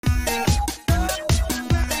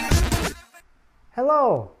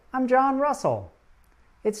Hello, I'm John Russell.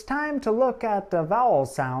 It's time to look at a vowel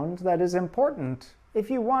sound that is important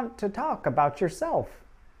if you want to talk about yourself,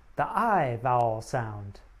 the I vowel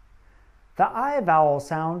sound. The I vowel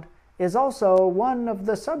sound is also one of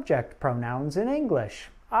the subject pronouns in English,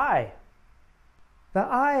 I. The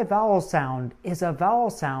I vowel sound is a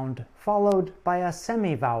vowel sound followed by a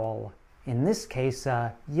semivowel, in this case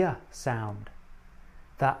a y sound.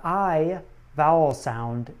 The I vowel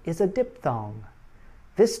sound is a diphthong.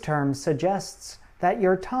 This term suggests that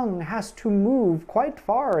your tongue has to move quite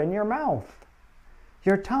far in your mouth.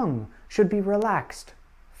 Your tongue should be relaxed,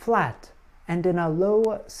 flat, and in a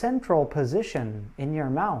low central position in your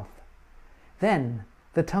mouth. Then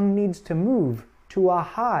the tongue needs to move to a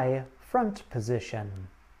high front position.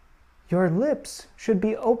 Your lips should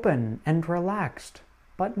be open and relaxed,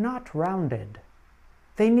 but not rounded.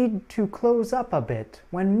 They need to close up a bit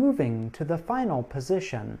when moving to the final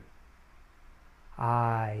position.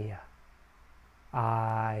 I.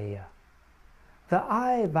 The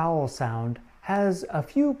I vowel sound has a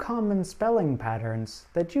few common spelling patterns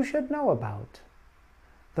that you should know about.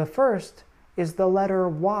 The first is the letter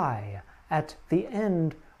Y at the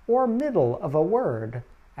end or middle of a word,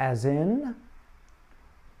 as in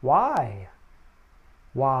why,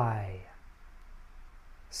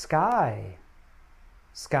 sky,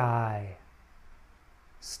 sky,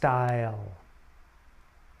 style.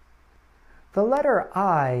 The letter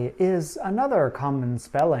I is another common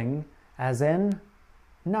spelling, as in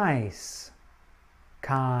nice,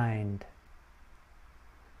 kind.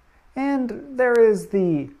 And there is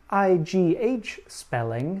the IGH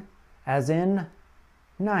spelling, as in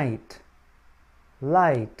night,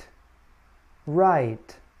 light,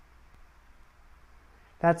 right.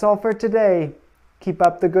 That's all for today. Keep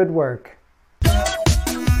up the good work.